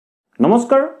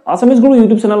নমস্কাৰ আসামিজ গুৰু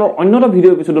ইউটিউব চেনেলৰ অন্যটা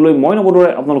ভিডিও এপিসোডলৈ মই নবদৰে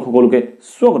আপোনালোক সকলোকে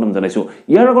স্বাগতম জনাইছো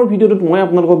ইয়াৰ আগৰ ভিডিওটোত মই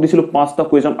আপোনালোকক দিছিলো 5টা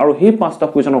কোৱেশ্চন আৰু সেই 5টা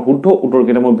কোৱেশ্চনৰ শুদ্ধ উত্তৰ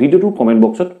কেইটা মই ভিডিওটোৰ কমেন্ট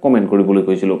বক্সত কমেন্ট কৰিবলৈ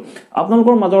কৈছিলো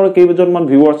আপোনালোকৰ মাজৰ কেইজনমান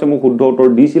ভিউৱাৰ্ছে মোক শুদ্ধ উত্তৰ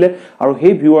দিছিলে আৰু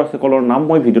সেই ভিউৱাৰ্ছসকলৰ নাম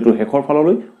মই ভিডিওটোৰ শেষৰ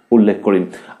ফাললৈ উল্লেখ কৰিম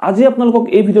আজি আপোনালোকক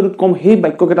এই ভিডিওটোত কম সেই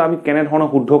বাক্যকেইটা আমি কেনে ধৰণে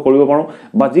শুদ্ধ কৰিব পাৰো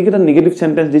বা যিকেইটা নেগেটিভ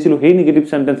সেন্টেন্স দিছিলো সেই নেগেটিভ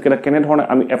সেন্টেন্স কেইটা কেনে ধৰণে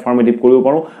আমি এফাৰ্মেটিভ কৰিব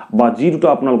পাৰো বা যি দুটা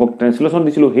আপোনালোকক ট্ৰান্সলেচন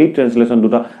দিছিলো সেই ট্ৰান্সলেচন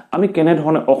দুটা আমি কেনে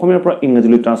ধৰণে অসমীয়াৰ পৰা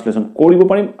ইংৰাজীলৈ ট্ৰান্সলেচন কৰিব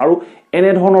পাৰিম আৰু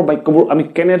এনে ধৰণৰ বাক্যবোৰ আমি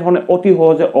কেনে ধৰণে অতি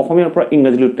সহজে অসমীয়াৰ পৰা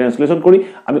ইংৰাজীলৈ ট্ৰান্সলেচন কৰি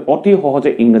আমি অতি সহজে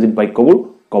ইংৰাজীত বাক্যবোৰ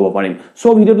কব পাৰিম সো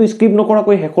ভিডিওটো স্কিপ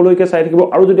নকৰাকৈ হেকলৈকে চাই থাকিব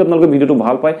আৰু যদি আপোনালোকে ভিডিওটো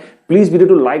ভাল পায় প্লিজ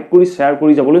ভিডিওটো লাইক কৰি শেয়াৰ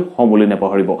কৰি যাবলৈ সমলৈ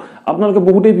নাপাহৰিব আপোনালোকে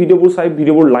বহুতেই ভিডিওবোৰ চাই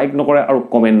ভিডিওবোৰ লাইক নকৰে আৰু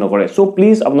কমেন্ট নকৰে সো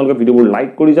প্লিজ আপোনালোকে ভিডিওবোৰ লাইক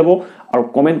কৰি যাব আৰু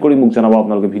কমেন্ট কৰি মোক জনাব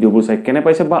আপোনালোকে ভিডিওবোৰ চাই কেনে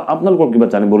পাইছে বা আপোনালোকৰ কিবা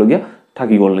জানিবলগীয়া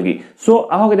থাকি গল নেকি সো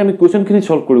আহক এতিয়া আমি কোৱেশ্চনখিনি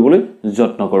সলভ কৰিবলৈ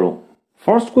যত্ন কৰো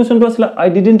First question to asila I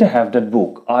didn't have that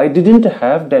book. I didn't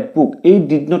have that book. A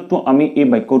did not to ami a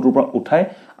বাক্যটোৰ পৰা উঠাই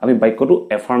আমি বাক্যটো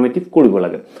এফাৰ্মেটিভ কৰিব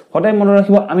লাগে সদায় মনত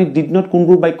ৰাখিব আমি did not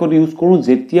কোনবোৰ বাক্যটো ইউজ কৰো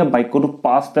যেতিয়া বাক্যটো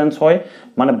past tense হয়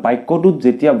মানে বাক্যটো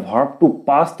যেতিয়া verb টো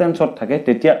past tense ত থাকে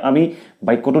তেতিয়া আমি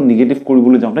বাক্যটো নেগেটিভ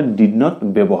কৰিবলৈ যাওঁতে did not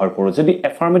ব্যৱহাৰ কৰো যদি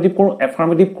এফাৰ্মেটিভ কৰো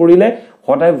এফাৰ্মেটিভ কৰিলে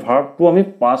সদায় verb টো আমি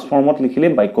past ফৰ্মত লিখিলে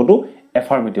বাক্যটো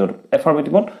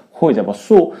এফাৰ্মেটিভত হৈ যাব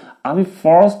সো আমি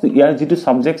ফাৰ্স্ট ইয়াৰ যেটো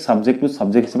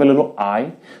সাবজেক্ট হিচাপে ললো I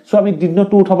সো আমি did not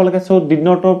to উঠাব লাগে সো did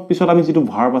not ৰ পিছত আমি যেটো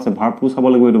verb আছে verb টো চাব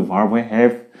লাগিব এটো verb হয়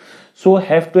have so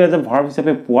have to as a verb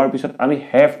হিচাপে পোৱাৰ পিছত আমি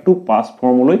have to past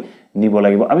form লৈ নিব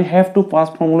লাগিব আমি have to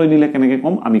past form লৈ নিলে কেনেকৈ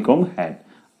কম আমি কম had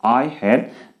I had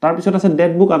তাৰ পিছত আছে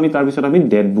that book আমি তাৰ পিছত আমি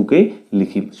that book এই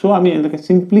লিখিম সো আমি এনেকৈ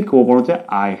সিম্পলি ক'ব পাৰো যে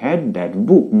I had that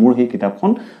book মোৰ সেই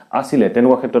কিতাপখন আছিল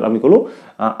তেনেকুৱা ক্ষেত্ৰত আমি কলো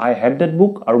I had that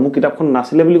book আৰু মোৰ কিতাপখন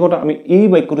নাছিলে বুলি কথা আমি এই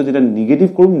বাক্যটো যেটা নেগেটিভ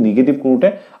কৰোতে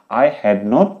I had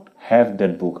not have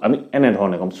that book আমি এনে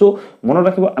ধৰণে কম সো মনত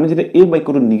ৰাখিব আমি যেটা এই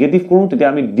বাক্যটো নেগেটিভ কৰো তেতিয়া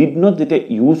আমি did not যেটা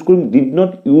ইউজ কৰিম did not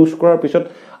ইউজ কৰাৰ পিছত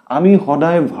আমি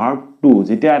সদায় verb to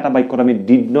যেতিয়া এটা বাক্যত আমি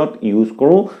did not ইউজ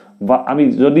কৰো বা আমি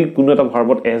যদি কোনো এটা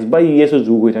ভাৰ্বত s বা es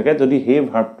যোগ হৈ থাকে যদি হে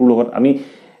ভাৰ্ব টোৰ লগত আমি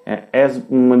as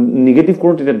নেগেটিভ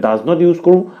কৰো তেতিয়া does not ইউজ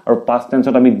কৰো আৰু past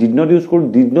tenseত আমি did not ইউজ কৰো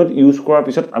did not ইউজ কৰাৰ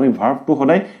পিছত আমি ভাৰ্ব টো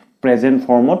সদায় প্ৰেজেন্ট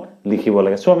ফৰ্মত লিখিব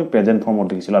লাগে সো আমি প্ৰেজেন্ট ফৰ্মত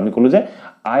লিখিছিলো আমি কলো যে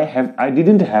I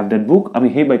didn't have that book আমি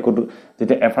হে বাক্যটো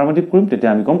যেতিয়া এফাৰ্মেটিভ কৰিম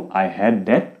তেতিয়া আমি কম I had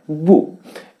that book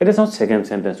it is our second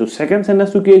sentence so second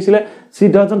sentence কি আছিল she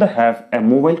doesn't have a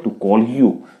mobile to call you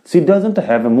she doesn't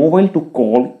have a mobile to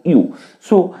call you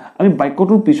so আমি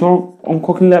বাক্যটোৰ পিছৰ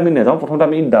অংশখিনি আমি নেযাও প্ৰথমতে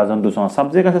আমি doesn't to চাও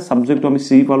subject আছে সাবজেক্টটো আমি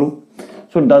see পালো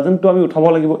so doesn't to আমি উঠাব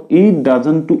লাগিব এই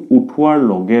doesn't to উঠোৱাৰ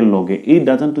লগে এই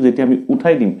doesn't to যেতিয়া আমি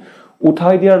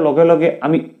উঠাই দিয়াৰ লগে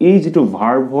আমি এই যেটো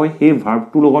ভাৰ্ব হয় সেই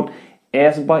ভাৰ্বটোৰ লগত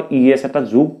s বা es এটা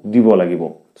যোগ দিব লাগিব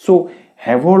সো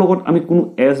have ৰ লগত আমি কোনো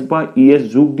s বা es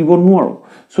যোগ দিব নোৱাৰো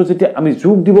সো যেতিয়া আমি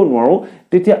যোগ দিব নোৱাৰো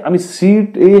তেতিয়া আমি see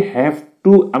এই have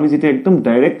to আমি যেতিয়া একদম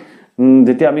ডাইৰেক্ট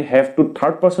যেতিয়া আমি have to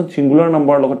third person singular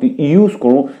number লগত ইউজ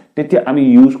কৰো তেতিয়া আমি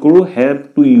ইউজ কৰো have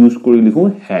to ইউজ কৰি লিখো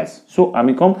has সো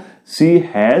আমি কম she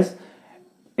has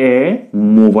a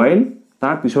mobile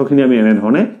তাৰ পিছৰখিনি আমি এনে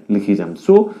ধৰণে লিখি যাম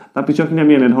সো তাৰ পিছৰখিনি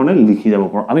আমি এনে ধৰণে লিখি যাব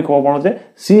পাৰো আমি ক'ব পাৰো যে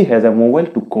she has a mobile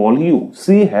to call you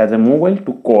she has a mobile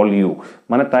to call you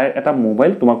মানে তাই এটা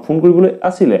মোবাইল তোমাক ফোন কৰিবলৈ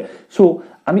আছিল সো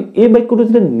আমি এই বাক্যটো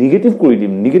যেটা নেগেটিভ কৰি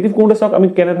দিম নেগেটিভ কৰোতে চাওক আমি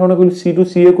কেনে ধৰণে কৰিলো she to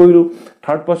she কৰিলো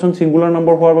থাৰ্ড পাৰসন সিঙ্গুলাৰ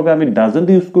নম্বৰ হোৱাৰ বাবে আমি doesn't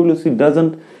ইউজ কৰিলো she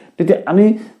doesn't তেতিয়া আমি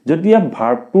যদি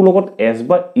ভাৰ্বটোৰ লগত s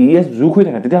বা es যোগ হৈ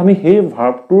থাকে তেতিয়া আমি সেই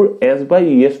ভাৰ্বটোৰ s বা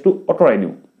es টো অতৰাই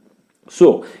দিও সো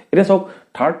এটা সব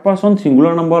থাৰ্ড পাৰসন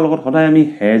সিঙ্গুলাৰ নম্বৰ লগত সদায় আমি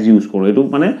has ইউজ কৰো এটো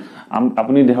মানে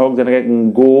আপুনি দেখক যেনেকৈ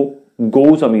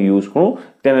goes আমি ইউজ কৰো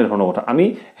তেনে ধৰণৰ কথা আমি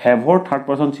have ৰ থাৰ্ড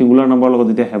পাৰসন সিঙ্গুলাৰ নম্বৰ লগত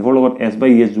যেতিয়া have ৰ লগত s বা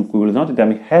es যোগ কৰিবলৈ যাওঁ তেতিয়া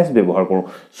আমি has ব্যৱহাৰ কৰো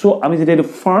সো আমি যেতিয়া এটো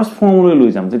ফাৰ্স্ট ফৰ্মলৈ লৈ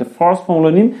যাম যেতিয়া ফাৰ্স্ট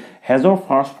ফৰ্মলৈ নিম has ৰ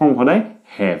ফাৰ্স্ট ফৰ্ম সদায়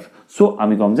have সো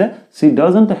আমি কম যে she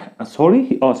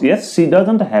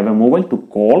doesn't have a mobile to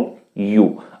call you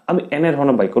আমি এনে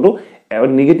ধৰণৰ বাক্যটো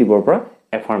নেগেটিভৰ পৰা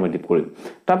এফাৰ্মেটিভ কৰিম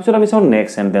তাৰ পিছত আমি চাও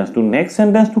নেক্সট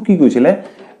সেন্টেন্সটো কি কৈছিলে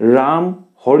ৰাম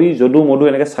হৰি যদু মধু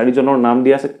এনেকৈ চাৰিজনৰ নাম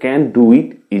দিয়া আছে can do it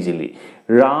easily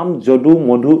Ram Jadu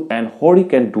Madhu and Hari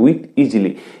can do it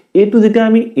easily এটো যেতিয়া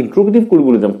আমি ইন্ট্ৰোগেটিভ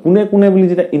কৰিবলৈ যাম কোনে বুলি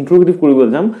যেতিয়া ইন্ট্ৰোগেটিভ কৰিবলৈ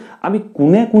যাম আমি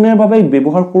কোনে বাবে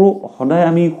ব্যৱহাৰ কৰো সদায়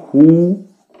আমি who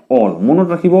all মনত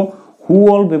ৰাখিব who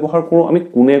all ব্যৱহাৰ কৰো আমি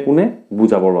কোনে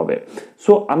বুজাবৰ বাবে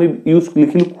সো আমি ইউজ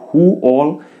লিখিলো who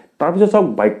all তাৰ পিছত সব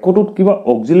বাক্যটোত কিবা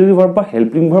অক্সিলাৰি ভাৰ্ব বা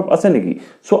হেল্পিং ভাৰ্ব আছে নেকি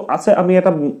সো আছে আমি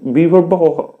এটা বি ভাৰ্ব বা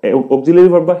অক্সিলাৰি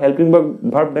ভাৰ্ব বা হেল্পিং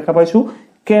ভাৰ্ব দেখা পাইছো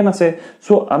can আছে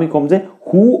সো আমি কম যে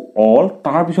who all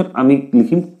তাৰ পিছত আমি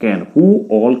লিখিম can who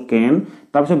all can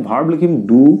তাৰ পিছত verb লিখিম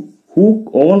do who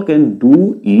all can do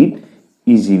it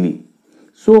easily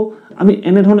so আমি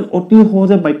এনে ধৰণে অতি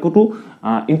সহজে বাক্যটো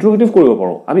ইন্টাৰোগেটিভ কৰিব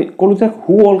পাৰো আমি কলো যে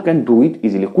who all can do it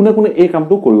easily কোনে কোনে এই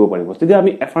কামটো কৰিব পাৰিব তেতিয়া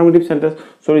আমি এফাৰ্মেটিভ সেন্টেন্স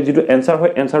সৰি যেটো এনসাৰ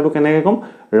হয় এনসাৰটো কেনেকৈ কম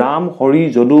ৰাম হৰি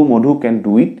যদু মধু can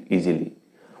do it easily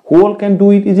who all can do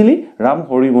it easily ram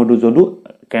hori modu jodu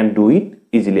can do it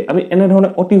easily আমি এনে ধৰণে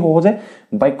অতি সহজে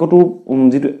বাক্যটো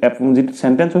যেটো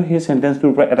সেন্টেন্স হয় সেই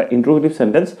সেন্টেন্সটোৰ পৰা এটা ইন্টাৰোগেটিভ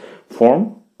সেন্টেন্স ফৰ্ম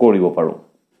কৰিব পাৰো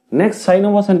নেক্সট 6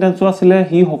 নম্বৰ সেন্টেন্সটো আছিল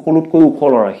হি সকলোতকৈ উখ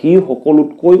লৰা হি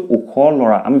সকলোতকৈ উখ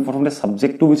লৰা আমি প্ৰথমতে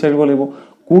সাবজেক্টটো বিচাৰিব লাগিব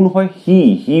কোন হয়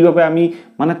হি বাবে আমি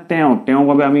মানে তেওঁ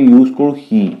বাবে আমি ইউজ কৰো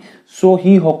হি সো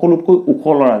হি সকলোতকৈ উখ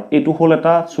লৰা এটো হল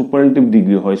এটা সুপাৰলেটিভ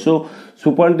ডিগ্ৰী হয় সো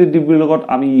সুপাৰলেটিভ ডিগ্ৰীৰ লগত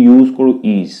আমি ইউজ কৰো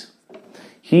ইজ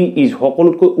হি ইজ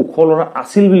সকলোতকৈ উখ লৰা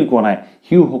আছিল বুলি কোৱা নাই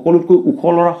হি সকলোতকৈ উখ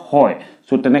লৰা হয়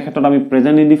সো তেনে ক্ষেত্ৰত আমি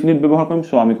প্ৰেজেন্ট ইনডিফিনিট ব্যৱহাৰ কৰিম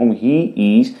সো আমি কম হি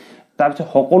ইজ তাৰপিছত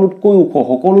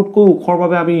সকলোতকৈ উখৰ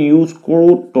বাবে আমি ইউজ কৰো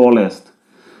টলেষ্ট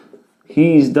হি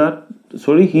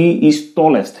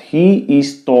ইজ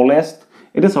টলেষ্ট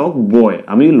এটা চাওক বয়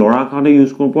আমি লৰা কাৰণে ইউজ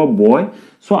কৰিব বয়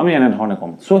সো আমি এনে ধৰণে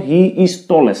কম সো হি ইজ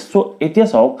টলেষ্ট সো এতিয়া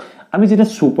চাওক আমি যেটা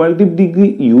সুপাৰলেটিভ ডিগ্ৰী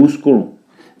ইউজ কৰো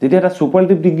যেতিয়া এটা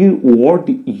সুপাৰলেটিভ ডিগ্ৰীৰ ওয়াৰ্ড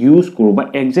ইউজ কৰো বা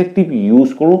এডজেক্টিভ ইউজ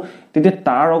কৰো তেতিয়া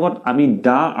তাৰ আগত আমি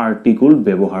দা আৰ্টিকল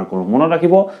ব্যৱহাৰ কৰো মনত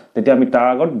ৰাখিব তেতিয়া আমি তাৰ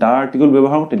আগত দা আৰ্টিকল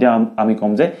ব্যৱহাৰ কৰো তেতিয়া আমি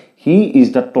কম যে হি ইজ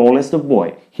দা টলেষ্ট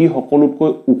বয় হি সকলোতকৈ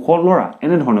উখ লৰা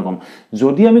এনে ধৰণে কম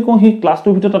যদি আমি কওঁ হি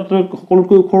ক্লাছটোৰ ভিতৰত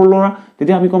সকলোতকৈ উখ লৰা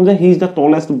তেতিয়া আমি কম যে he is the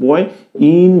টলেষ্ট boy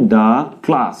in the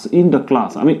class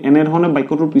আমি এনে ধৰণে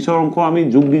বাক্যটোৰ পিছৰ অংশ আমি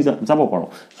যোগ দি যাব পাৰো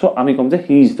সো আমি কম যে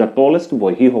হি ইজ দা টলেষ্ট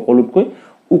বয় হি সকলোতকৈ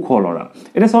উখ লৰা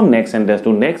এটা চাও নেক্সট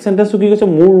সেন্টেন্সটো কি কৈছে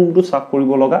মোৰ ৰুমটো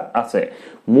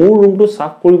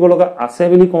সাফ কৰিব লগা আছে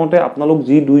বুলি কওঁতে আপোনালোক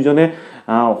যি দুইজনে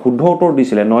শুদ্ধ উত্তৰ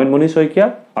দিছিলে নয়নমণি শইকীয়া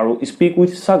আৰু স্পীক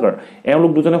উইথ সাগৰ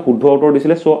এওঁলোক দুজনে শুদ্ধ উত্তৰ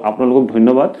দিছিলে সো আপোনালোকক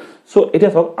ধন্যবাদ সো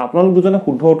এতিয়া চাওক আপোনালোক দুজনে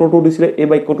শুদ্ধ উত্তৰটো দিছিলে এই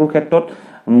বাক্যটোৰ ক্ষেত্ৰত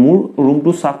মোৰ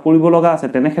ৰুমটো সাফ কৰিব লগা আছে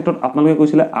তেনে ক্ষেত্ৰত আপোনালোকে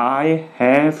কৈছিলে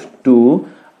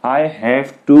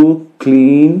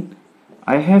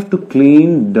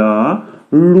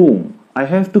I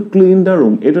have to clean the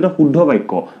room এটো এটা শুদ্ধ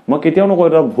বাক্য মই কেতিয়াও নকওঁ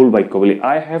এটা ভুল বাক্য বুলি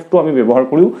I have to আমি ব্যৱহাৰ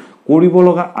কৰিও কৰিব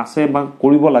লগা আছে বা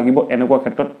কৰিব লাগিব এনেকুৱা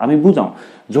ক্ষেত্ৰত আমি বুজাও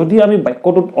যদি আমি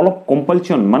বাক্যটোত অলপ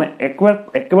কম্পালচন মানে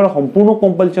একেবাৰে সম্পূৰ্ণ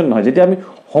কম্পালচন নহয় যেতিয়া আমি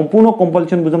সম্পূৰ্ণ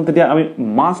কম্পালচন বুজাম তেতিয়া আমি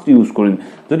মাস্ট ইউজ কৰিম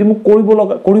যদি মোক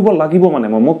কৰিব লাগিব মানে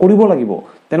মই কৰিব লাগিব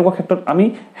তেনেকুৱা ক্ষেত্ৰত আমি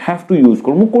have to ইউজ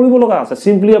কৰো মোক কৰিব লগা আছে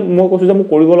সিম্পলি মই কৈছো যে মোক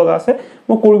কৰিব লগা আছে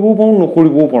মই কৰিবও পাৰো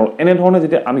নকৰিবও পাৰো এনে ধৰণে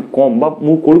যেতিয়া আমি কম বা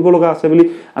মোৰ কৰিব লগা আছে বুলি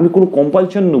আমি কোনো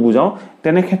কম্পালচন নুবুজাও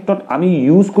তেনে ক্ষেত্ৰত আমি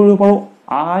ইউজ কৰিব পাৰো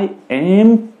I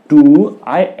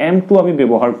am to আমি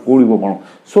ব্যৱহাৰ কৰিব পাৰো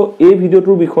সো এই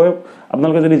ভিডিওটোৰ বিষয়ে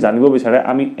আপোনালোকে যদি জানিব বিচাৰে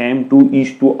আমি am to is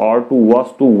to are to was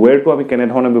to where to আমি কেনে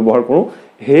ধৰণে ব্যৱহাৰ কৰো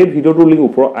সেই ভিডিওটোৰ লিংক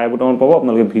ওপৰত আই বটনত পাব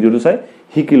আপোনালোকে ভিডিওটো চাই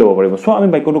শিকি ল'ব পাৰিব সো আমি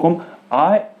বাক্যটো কম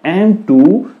I am to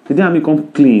তেতিয়া আমি কম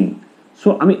clean সো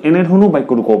আমি এনে ধৰণৰ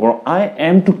বাক্যটো ক'ব পাৰো I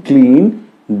am to clean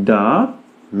the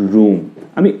room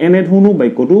আমি এনে ধৰণৰ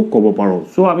বাক্যটো ক'ব পাৰো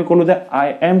সো আমি ক'লো যে I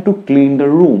am to clean the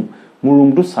room মোৰ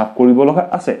ৰুমটো সাফ কৰিব লগা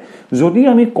আছে যদি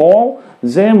আমি কওঁ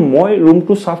যে মই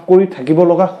ৰুমটো সাফ কৰি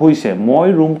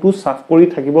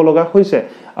থাকিব লগা হৈছে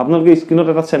আপোনালোকে স্ক্ৰিনত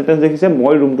এটা সেন্টেন্স দেখিছে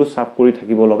মই ৰুমটো সাফ কৰি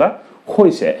থাকিব লগা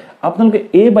হৈছে আপোনালোকে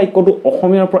এই বাক্যটো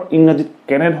অসমীয়াৰ পৰা ইংৰাজীত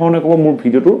কেনে ধৰণে ক'ব মোৰ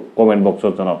ভিডিওটো কমেন্ট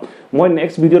বক্সত জনাওক মই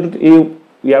নেক্সট ভিডিওটোত এই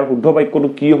ইয়াৰ শুদ্ধ বাক্যটো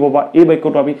কি হ'ব বা এই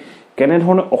বাক্যটো আমি কেনে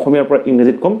ধৰণে অসমীয়াৰ পৰা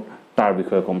ইংৰাজীত কম তাৰ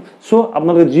বিষয়ে কম সো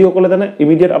আপোনালোকে যি সকলে জানে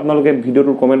ইমিডিয়েট আপোনালোকে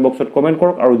ভিডিওটোৰ কমেন্ট বক্সত কমেন্ট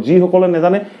কৰক আৰু যি সকলে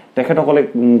নেজানে তেখেতসকলে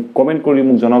কমেন্ট কৰি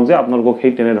মোক জনাওক যে আপোনালোকক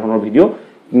সেই তেনে ধৰণৰ ভিডিও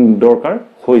দৰকাৰ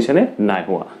হৈছে নে নাই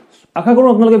হোৱা আশা কৰো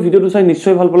আপোনালোকে ভিডিওটো চাই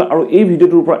নিশ্চয় ভাল পালে আৰু এই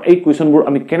ভিডিওটোৰ পৰা এই কোৱেশ্চনবোৰ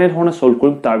আমি কেনে ধৰণে সলভ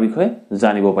কৰিম তাৰ বিষয়ে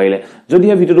জানিব পাৰিলে যদি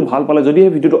এই ভিডিওটো ভাল পালে যদি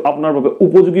এই ভিডিওটো আপোনাৰ বাবে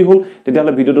উপযোগী হ'ল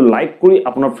তেতিয়াহলে ভিডিওটো লাইক কৰি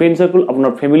আপোনাৰ ফ্ৰেণ্ড সাৰ্কেল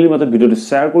আপোনাৰ ফ্যামিলিৰ মাজত ভিডিওটো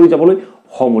শেয়াৰ কৰি যাবলৈ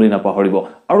সমুলি নাপাহৰিব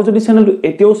আৰু যদি চেনেলটো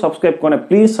এতিয়াও সাবস্ক্ৰাইব কৰা নাই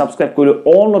প্লিজ সাবস্ক্ৰাইব কৰি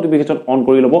অল নটিফিকেশন অন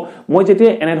কৰি ল'ব মই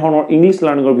যেতিয়া এনে ধৰণৰ ইংলিশ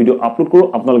লাৰ্নিংৰ ভিডিও আপলোড কৰো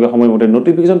আপোনালোকে সময়মতে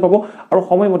নটিফিকেশন পাব আৰু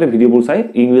সময়মতে ভিডিওবোৰ চাই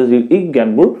ইংলিশ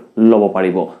জ্ঞানবোৰ ল'ব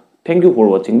পাৰিব thank U for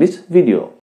watching this video